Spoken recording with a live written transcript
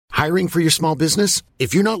Hiring for your small business?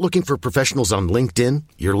 If you're not looking for professionals on LinkedIn,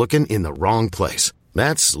 you're looking in the wrong place.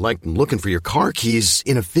 That's like looking for your car keys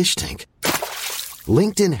in a fish tank.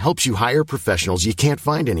 LinkedIn helps you hire professionals you can't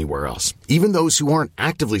find anywhere else, even those who aren't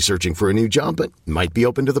actively searching for a new job but might be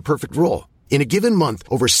open to the perfect role. In a given month,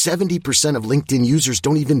 over 70% of LinkedIn users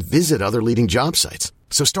don't even visit other leading job sites.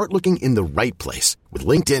 So start looking in the right place. With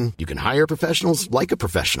LinkedIn, you can hire professionals like a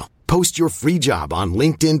professional. Post your free job on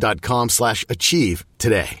linkedin.com/achieve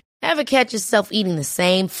today. Ever catch yourself eating the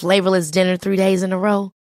same flavorless dinner 3 days in a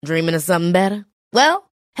row? Dreaming of something better?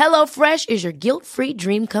 Well, HelloFresh is your guilt-free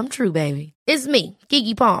dream come true, baby. It's me,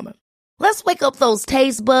 Keke Palmer. Let's wake up those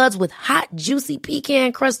taste buds with hot, juicy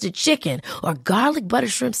pecan-crusted chicken or garlic butter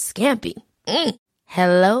shrimp scampi.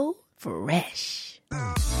 Hello Fresh.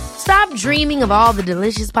 Stop dreaming of all the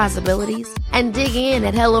delicious possibilities and dig in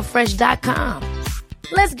at HelloFresh.com.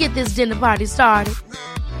 Let's get this dinner party started.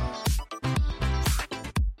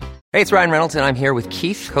 Hey, it's Ryan Reynolds, and I'm here with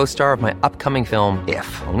Keith, co-star of my upcoming film, If,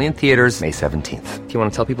 only in theaters May 17th. Do you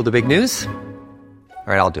want to tell people the big news?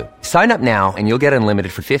 All right, I'll do it. Sign up now and you'll get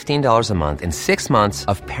unlimited for $15 a month and 6 months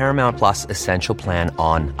of Paramount Plus Essential Plan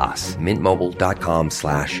on us.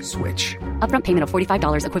 MintMobile.com/switch. Upfront payment of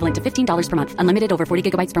 $45 equivalent to $15 per month. Unlimited over 40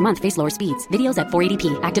 gigabytes per month. Face lower speeds. Videos at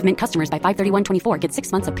 480p. Active Mint customers by 531.24 get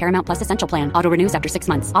 6 months of Paramount Plus Essential Plan. Auto renews after 6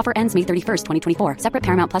 months. Offer ends May 31st, 2024. Separate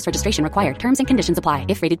Paramount Plus registration required. Terms and conditions apply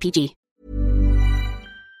if rated PG.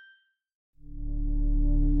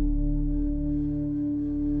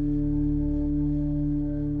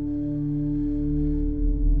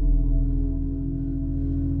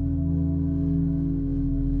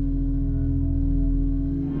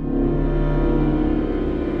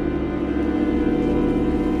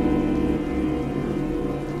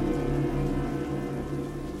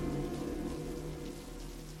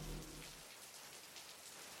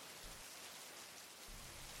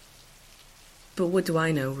 But what do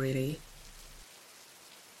I know, really?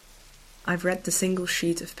 I've read the single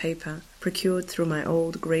sheet of paper procured through my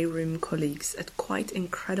old grey room colleagues at quite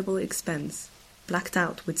incredible expense, blacked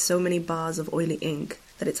out with so many bars of oily ink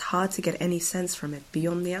that it's hard to get any sense from it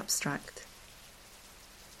beyond the abstract.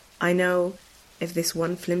 I know, if this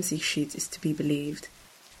one flimsy sheet is to be believed,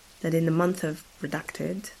 that in the month of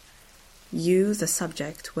Redacted, you, the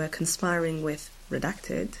subject, were conspiring with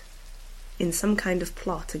Redacted in some kind of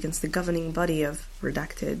plot against the governing body of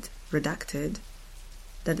Redacted,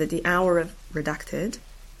 that at the hour of Redacted,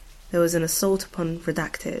 there was an assault upon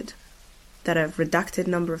Redacted, that a redacted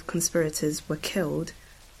number of conspirators were killed,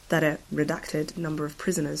 that a redacted number of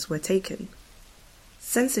prisoners were taken.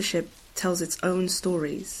 Censorship tells its own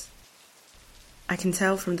stories. I can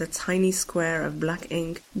tell from the tiny square of black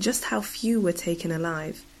ink just how few were taken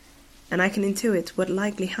alive, and I can intuit what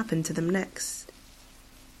likely happened to them next.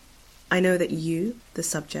 I know that you, the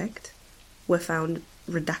subject, were found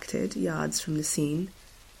redacted yards from the scene,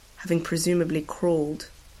 having presumably crawled,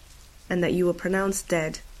 and that you were pronounced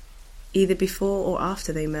dead, either before or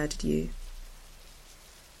after they murdered you.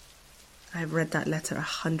 I have read that letter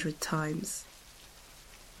 100 times.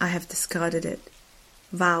 I have discarded it,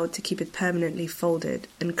 vowed to keep it permanently folded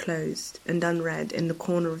and closed and unread in the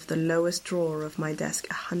corner of the lowest drawer of my desk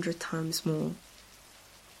 100 times more.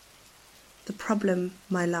 The problem,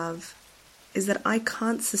 my love, is that I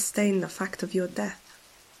can't sustain the fact of your death.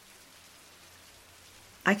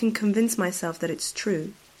 I can convince myself that it's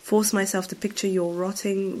true, force myself to picture your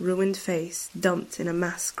rotting, ruined face dumped in a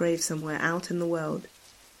mass grave somewhere out in the world.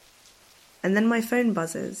 And then my phone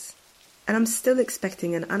buzzes, and I'm still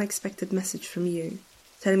expecting an unexpected message from you,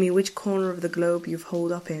 telling me which corner of the globe you've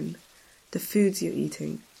holed up in, the foods you're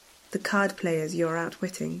eating, the card players you're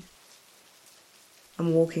outwitting.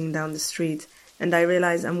 I'm walking down the street, and I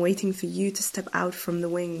realize I'm waiting for you to step out from the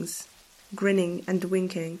wings, grinning and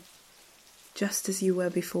winking, just as you were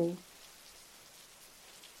before.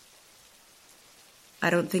 I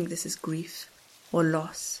don't think this is grief, or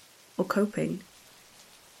loss, or coping.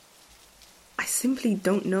 I simply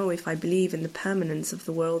don't know if I believe in the permanence of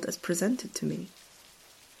the world as presented to me.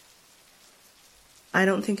 I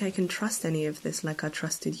don't think I can trust any of this like I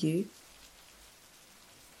trusted you.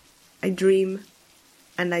 I dream,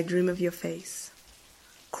 and I dream of your face,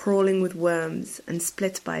 crawling with worms and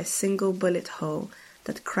split by a single bullet hole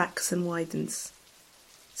that cracks and widens,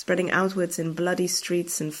 spreading outwards in bloody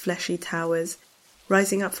streets and fleshy towers,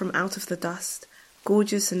 rising up from out of the dust,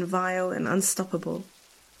 gorgeous and vile and unstoppable.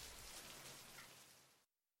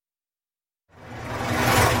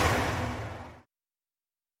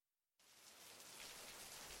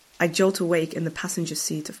 I jolt awake in the passenger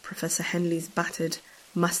seat of Professor Henley's battered,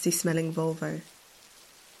 musty-smelling Volvo.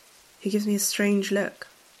 He gives me a strange look,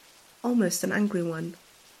 almost an angry one.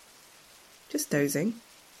 Just dozing,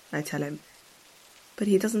 I tell him, but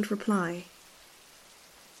he doesn't reply.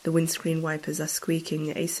 The windscreen wipers are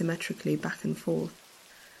squeaking asymmetrically back and forth,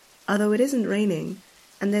 although it isn't raining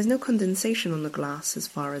and there's no condensation on the glass as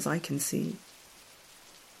far as I can see.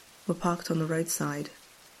 We're parked on the roadside.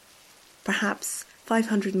 Perhaps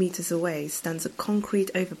 500 meters away stands a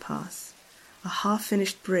concrete overpass, a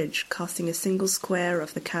half-finished bridge casting a single square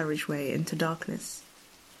of the carriageway into darkness.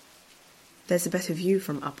 There's a better view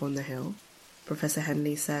from up on the hill, Professor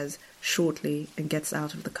Henley says shortly and gets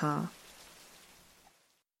out of the car.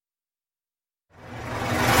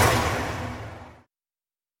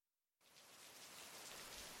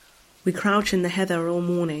 We crouch in the heather all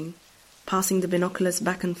morning, passing the binoculars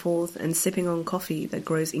back and forth and sipping on coffee that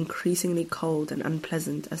grows increasingly cold and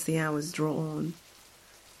unpleasant as the hours draw on.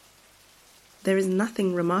 There is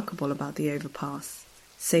nothing remarkable about the overpass,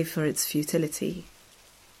 save for its futility.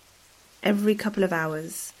 Every couple of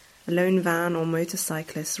hours, a lone van or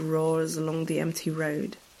motorcyclist roars along the empty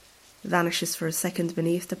road, vanishes for a second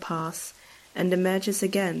beneath the pass, and emerges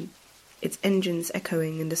again, its engines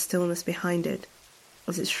echoing in the stillness behind it,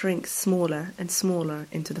 as it shrinks smaller and smaller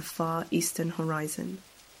into the far eastern horizon.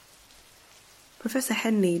 Professor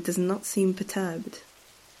Henley does not seem perturbed.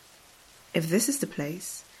 If this is the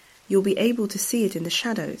place, you'll be able to see it in the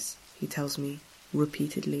shadows, he tells me,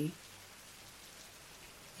 repeatedly.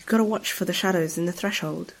 You've got to watch for the shadows in the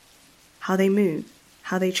threshold, how they move,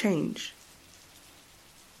 how they change.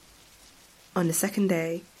 On the second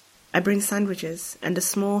day, I bring sandwiches and a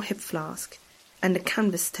small hip flask and a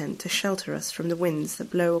canvas tent to shelter us from the winds that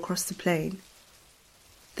blow across the plain.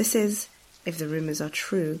 This is, if the rumors are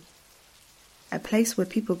true, a place where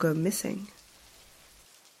people go missing.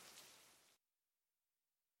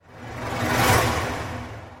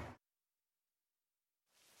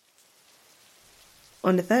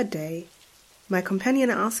 On the third day, my companion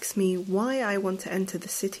asks me why I want to enter the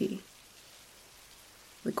city.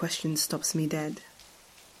 The question stops me dead.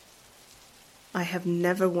 I have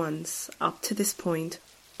never once, up to this point,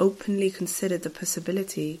 openly considered the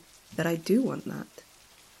possibility that I do want that.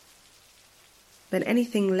 But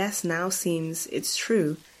anything less now seems, it's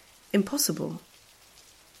true, impossible.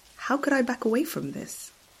 How could I back away from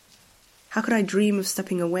this? How could I dream of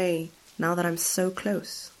stepping away now that I'm so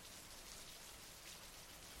close?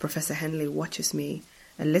 Professor Henley watches me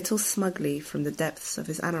a little smugly from the depths of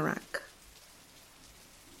his anorak.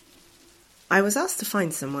 I was asked to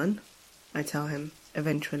find someone, I tell him,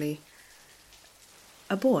 eventually.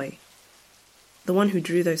 A boy. The one who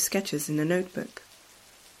drew those sketches in the notebook.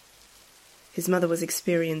 His mother was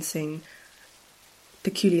experiencing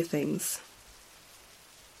peculiar things.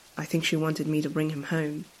 I think she wanted me to bring him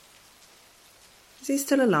home. Is he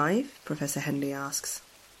still alive? Professor Henley asks.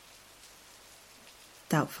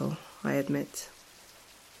 Doubtful, I admit.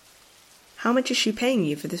 How much is she paying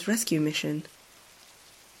you for this rescue mission?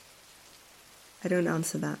 I don't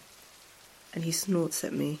answer that, and he snorts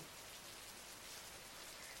at me.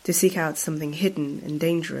 To seek out something hidden and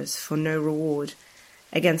dangerous for no reward,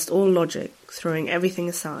 against all logic, throwing everything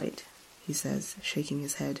aside, he says, shaking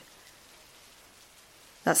his head.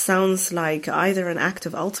 That sounds like either an act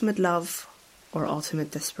of ultimate love or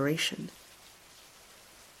ultimate desperation.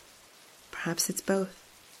 Perhaps it's both,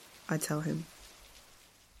 I tell him.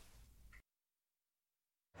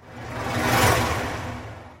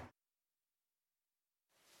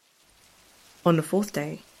 On the fourth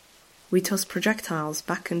day, we toss projectiles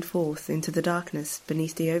back and forth into the darkness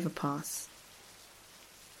beneath the overpass.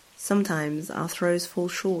 Sometimes our throws fall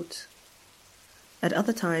short. At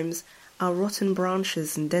other times, our rotten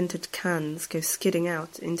branches and dented cans go skidding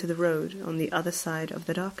out into the road on the other side of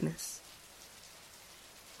the darkness.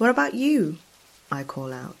 What about you? I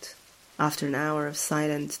call out, after an hour of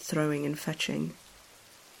silent throwing and fetching.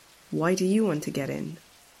 Why do you want to get in?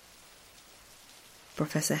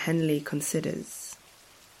 Professor Henley considers.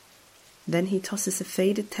 Then he tosses a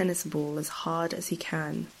faded tennis ball as hard as he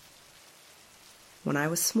can. When I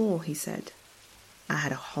was small, he said, I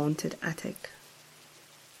had a haunted attic.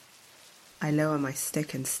 I lower my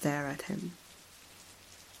stick and stare at him.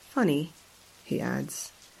 Funny, he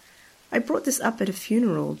adds. I brought this up at a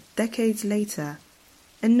funeral decades later,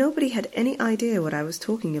 and nobody had any idea what I was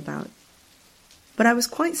talking about. But I was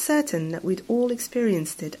quite certain that we'd all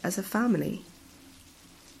experienced it as a family.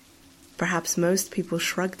 Perhaps most people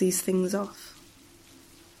shrug these things off.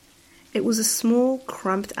 It was a small,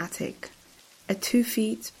 cramped attic, a 2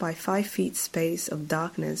 feet by 5 feet space of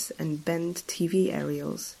darkness and bent TV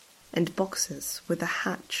aerials, and boxes with a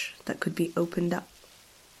hatch that could be opened up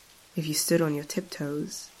if you stood on your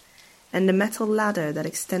tiptoes, and a metal ladder that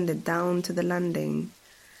extended down to the landing.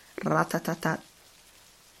 Rat-tat-tat-tat.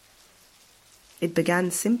 It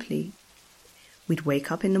began simply. We'd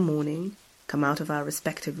wake up in the morning, come out of our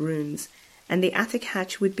respective rooms, and the attic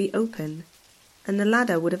hatch would be open, and the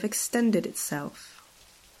ladder would have extended itself.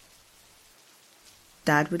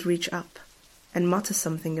 Dad would reach up and mutter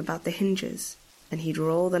something about the hinges, and he'd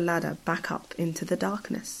roll the ladder back up into the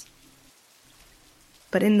darkness.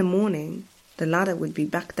 But in the morning, the ladder would be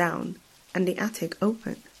back down and the attic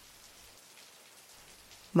open.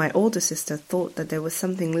 My older sister thought that there was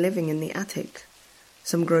something living in the attic,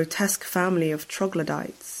 some grotesque family of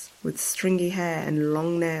troglodytes with stringy hair and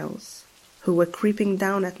long nails, who were creeping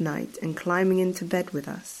down at night and climbing into bed with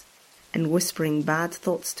us, and whispering bad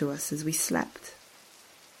thoughts to us as we slept.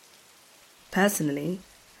 Personally,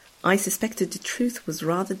 I suspected the truth was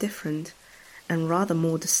rather different and rather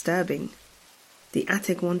more disturbing. The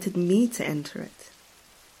attic wanted me to enter it.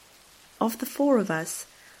 Of the four of us,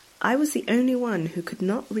 I was the only one who could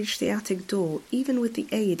not reach the attic door even with the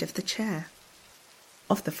aid of the chair.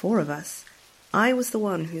 Of the four of us, I was the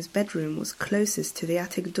one whose bedroom was closest to the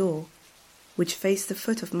attic door, which faced the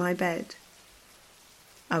foot of my bed.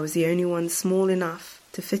 I was the only one small enough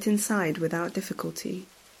to fit inside without difficulty.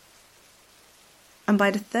 And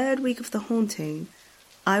by the third week of the haunting,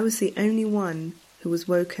 I was the only one who was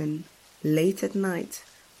woken, late at night,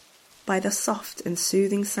 by the soft and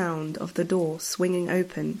soothing sound of the door swinging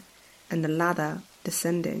open and the ladder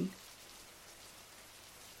descending.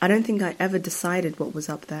 I don't think I ever decided what was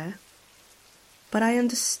up there, but I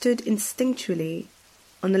understood instinctually,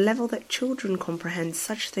 on the level that children comprehend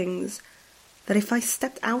such things, that if I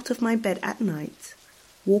stepped out of my bed at night,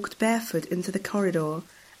 walked barefoot into the corridor,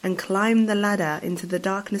 and climbed the ladder into the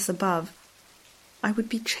darkness above, I would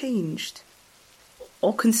be changed,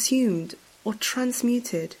 or consumed, or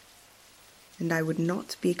transmuted, and I would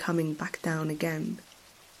not be coming back down again.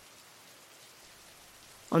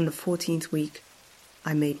 On the 14th week,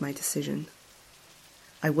 I made my decision.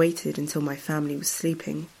 I waited until my family was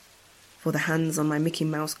sleeping, for the hands on my Mickey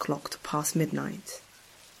Mouse clock to pass midnight,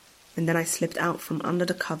 and then I slipped out from under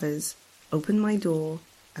the covers, opened my door,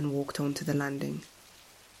 and walked onto the landing.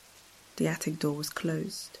 The attic door was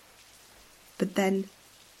closed, but then,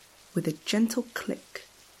 with a gentle click,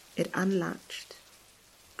 it unlatched,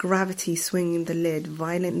 gravity swinging the lid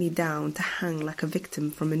violently down to hang like a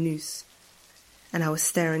victim from a noose, and I was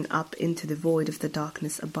staring up into the void of the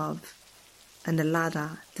darkness above, and the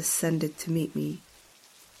ladder descended to meet me.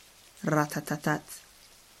 Rat-tat-tat-tat.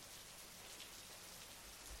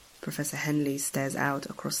 Professor Henley stares out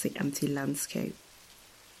across the empty landscape.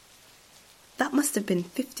 That must have been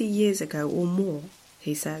 50 years ago or more,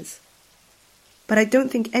 he says. But I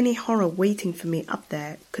don't think any horror waiting for me up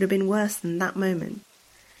there could have been worse than that moment,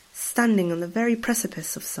 standing on the very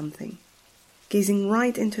precipice of something, gazing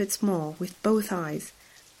right into its maw with both eyes,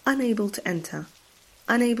 unable to enter,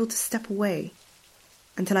 unable to step away,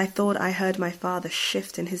 until I thought I heard my father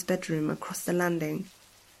shift in his bedroom across the landing,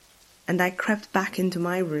 and I crept back into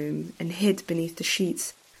my room and hid beneath the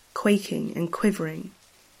sheets, quaking and quivering.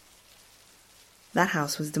 That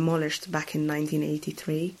house was demolished back in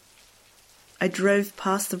 1983. I drove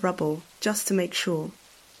past the rubble just to make sure.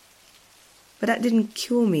 But that didn't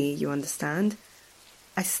cure me, you understand.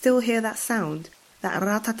 I still hear that sound, that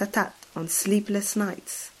rat-tat-tat on sleepless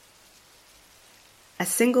nights. A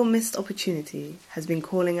single missed opportunity has been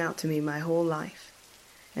calling out to me my whole life,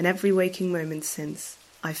 and every waking moment since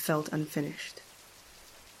I felt unfinished.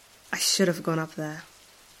 I should have gone up there.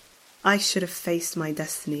 I should have faced my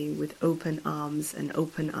destiny with open arms and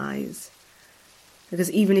open eyes, because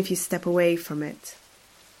even if you step away from it,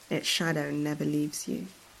 its shadow never leaves you.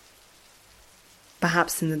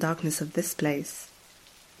 Perhaps in the darkness of this place,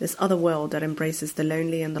 this other world that embraces the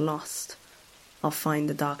lonely and the lost, I'll find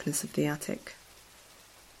the darkness of the attic.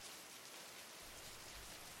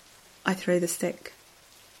 I throw the stick.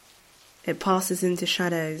 It passes into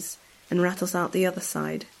shadows and rattles out the other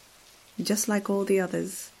side, just like all the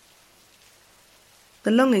others. The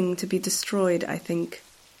longing to be destroyed, I think,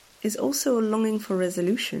 is also a longing for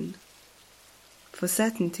resolution, for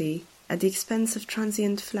certainty at the expense of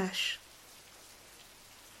transient flesh.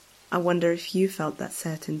 I wonder if you felt that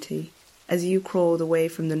certainty as you crawled away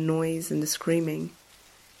from the noise and the screaming,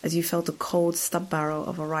 as you felt the cold stub barrel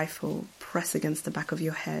of a rifle press against the back of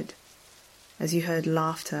your head, as you heard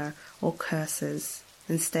laughter or curses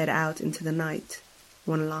and stared out into the night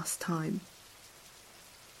one last time.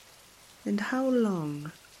 And how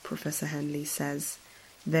long, Professor Henley says,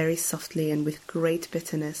 very softly and with great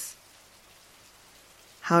bitterness,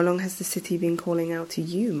 how long has the city been calling out to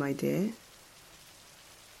you, my dear?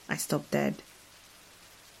 I stop dead.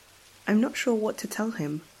 I'm not sure what to tell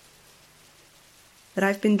him. that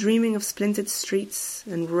I've been dreaming of splintered streets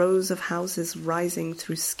and rows of houses rising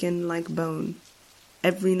through skin like bone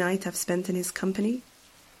every night I've spent in his company?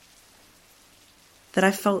 That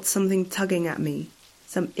I felt something tugging at me,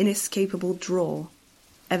 some inescapable draw,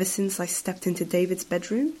 ever since I stepped into David's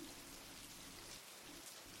bedroom?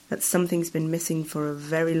 That something's been missing for a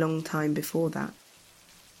very long time before that.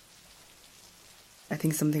 I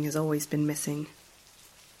think something has always been missing,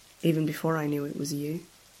 even before I knew it was you.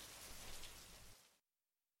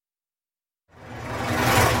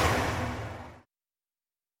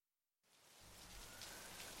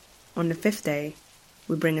 On the 5th day,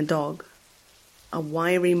 we bring a dog, a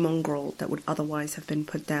wiry mongrel that would otherwise have been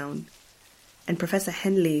put down, and Professor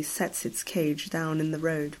Henley sets its cage down in the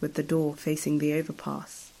road with the door facing the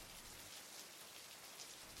overpass.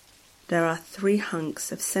 There are 3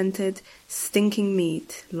 hunks of scented, stinking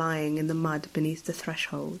meat lying in the mud beneath the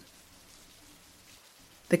threshold.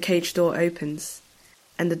 The cage door opens,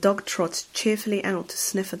 and the dog trots cheerfully out to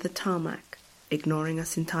sniff at the tarmac, ignoring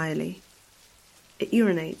us entirely. It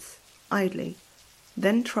urinates, idly,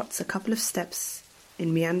 then trots a couple of steps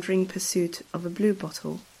in meandering pursuit of a blue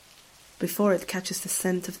bottle, before it catches the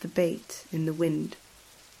scent of the bait in the wind.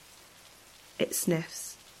 It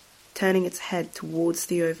sniffs, turning its head towards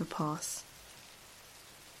the overpass.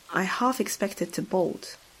 I half expect it to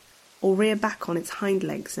bolt, or rear back on its hind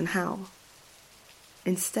legs and howl.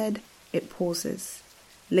 Instead, it pauses,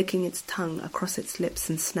 licking its tongue across its lips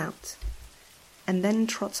and snout, and then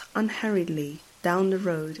trots unhurriedly down the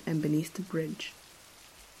road and beneath the bridge.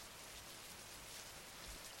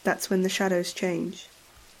 That's when the shadows change,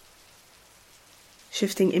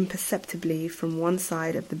 shifting imperceptibly from one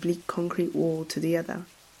side of the bleak concrete wall to the other,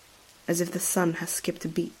 as if the sun has skipped a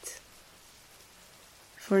beat.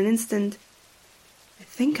 For an instant, I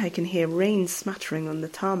think I can hear rain smattering on the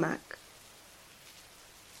tarmac.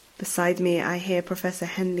 Beside me, I hear Professor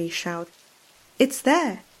Henley shout, "It's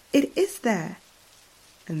there! It is there!"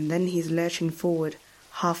 And then he's lurching forward,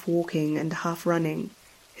 half walking and half running,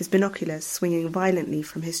 his binoculars swinging violently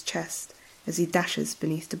from his chest as he dashes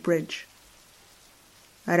beneath the bridge.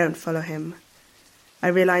 I don't follow him. I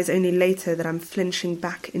realize only later that I'm flinching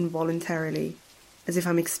back involuntarily, as if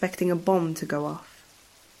I'm expecting a bomb to go off.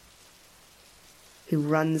 He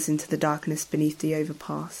runs into the darkness beneath the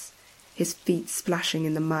overpass, his feet splashing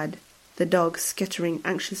in the mud, the dog skittering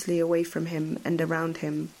anxiously away from him and around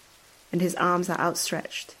him, and his arms are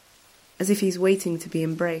outstretched, as if he's waiting to be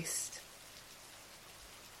embraced.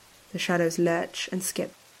 The shadows lurch and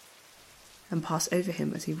skip, and pass over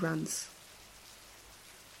him as he runs.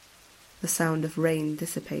 The sound of rain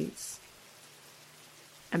dissipates,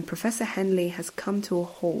 and Professor Henley has come to a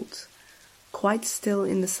halt, quite still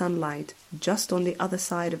in the sunlight, just on the other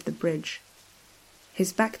side of the bridge,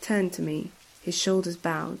 his back turned to me, his shoulders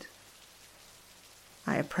bowed.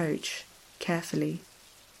 I approach, carefully.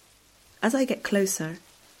 As I get closer,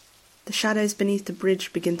 the shadows beneath the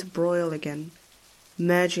bridge begin to broil again,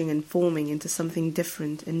 merging and forming into something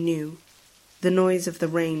different and new, the noise of the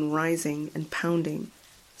rain rising and pounding,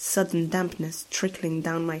 sudden dampness trickling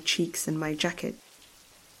down my cheeks and my jacket.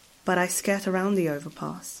 But I skirt around the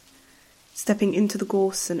overpass, stepping into the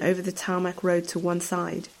gorse and over the tarmac road to one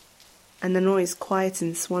side, and the noise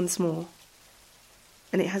quietens once more,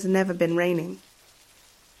 and it has never been raining.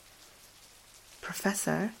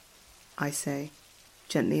 "Professor," I say,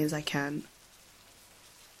 gently as I can.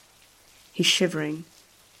 He's shivering,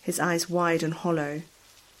 his eyes wide and hollow,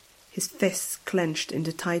 his fists clenched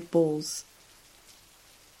into tight balls.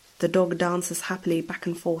 The dog dances happily back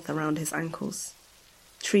and forth around his ankles,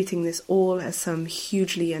 treating this all as some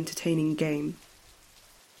hugely entertaining game.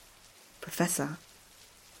 "Professor,"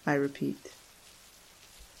 I repeat.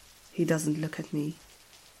 He doesn't look at me.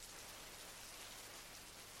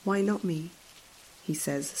 "Why not me?" he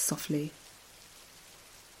says softly.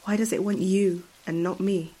 "Why does it want you and not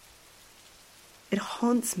me? It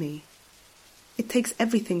haunts me. It takes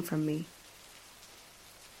everything from me.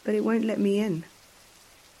 But it won't let me in."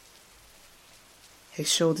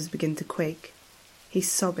 His shoulders begin to quake.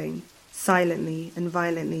 He's sobbing, silently and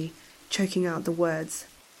violently, choking out the words.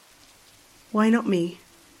 "Why not me?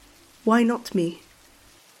 Why not me?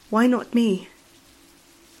 Why not me?"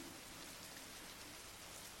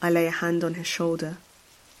 I lay a hand on his shoulder,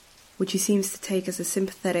 which he seems to take as a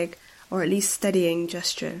sympathetic or at least steadying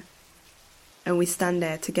gesture, and we stand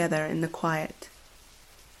there together in the quiet,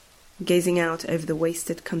 gazing out over the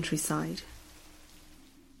wasted countryside.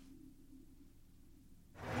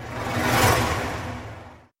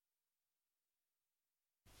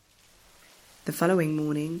 The following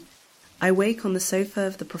morning, I wake on the sofa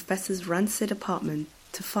of the professor's rancid apartment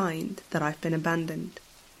to find that I've been abandoned.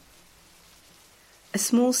 A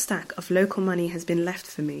small stack of local money has been left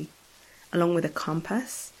for me, along with a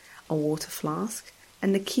compass, a water flask,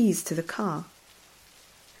 and the keys to the car.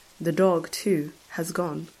 The dog, too, has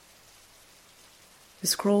gone. The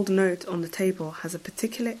scrawled note on the table has a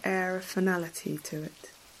particular air of finality to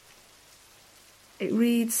it. It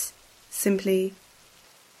reads simply,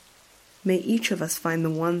 "May each of us find the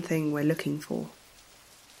one thing we're looking for."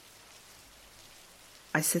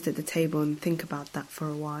 I sit at the table and think about that for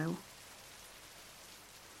a while.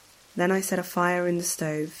 Then I set a fire in the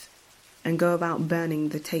stove and go about burning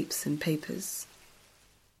the tapes and papers.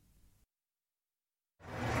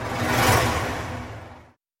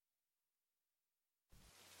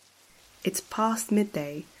 It's past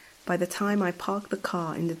midday by the time I park the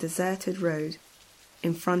car in the deserted road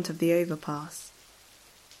in front of the overpass.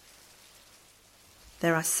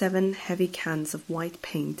 There are 7 heavy cans of white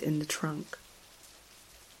paint in the trunk.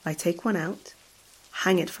 I take one out,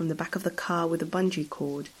 hang it from the back of the car with a bungee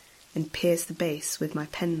cord, and pierce the base with my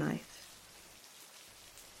penknife.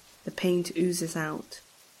 The paint oozes out,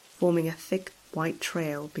 forming a thick white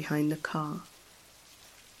trail behind the car.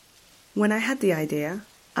 When I had the idea,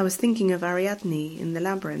 I was thinking of Ariadne in the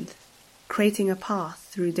labyrinth, creating a path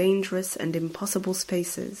through dangerous and impossible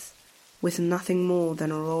spaces, with nothing more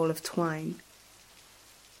than a roll of twine.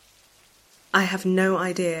 I have no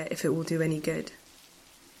idea if it will do any good.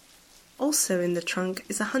 Also in the trunk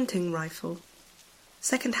is a hunting rifle,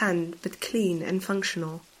 second-hand but clean and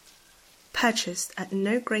functional, purchased at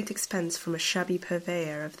no great expense from a shabby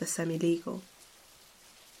purveyor of the semi-legal.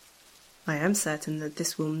 I am certain that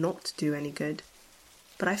this will not do any good,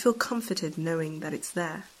 but I feel comforted knowing that it's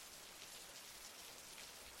there.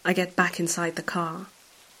 I get back inside the car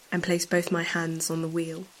and place both my hands on the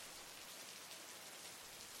wheel.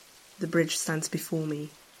 The bridge stands before me,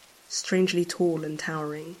 strangely tall and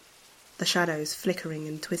towering, the shadows flickering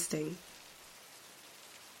and twisting.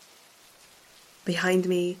 Behind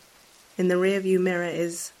me, in the rearview mirror,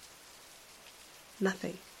 is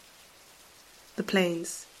nothing. The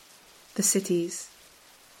plains, the cities,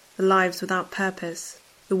 the lives without purpose,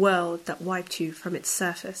 the world that wiped you from its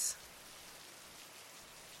surface.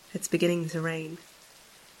 It's beginning to rain.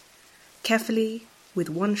 Carefully, with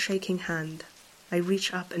one shaking hand, I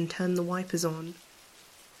reach up and turn the wipers on.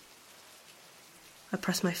 I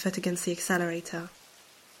press my foot against the accelerator,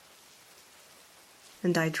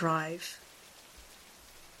 and I drive.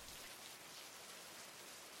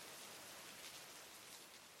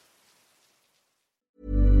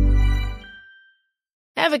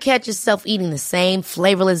 Ever catch yourself eating the same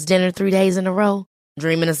flavorless dinner 3 days in a row?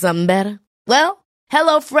 Dreaming of something better? Well,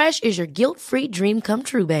 HelloFresh is your guilt-free dream come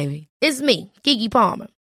true, baby. It's me, Keke Palmer.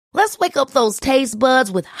 Let's wake up those taste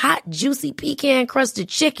buds with hot, juicy pecan-crusted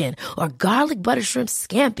chicken or garlic butter shrimp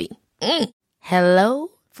scampi. Hello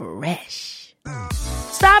Fresh.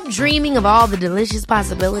 Stop dreaming of all the delicious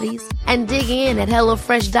possibilities and dig in at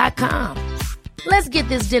HelloFresh.com. Let's get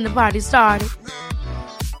this dinner party started.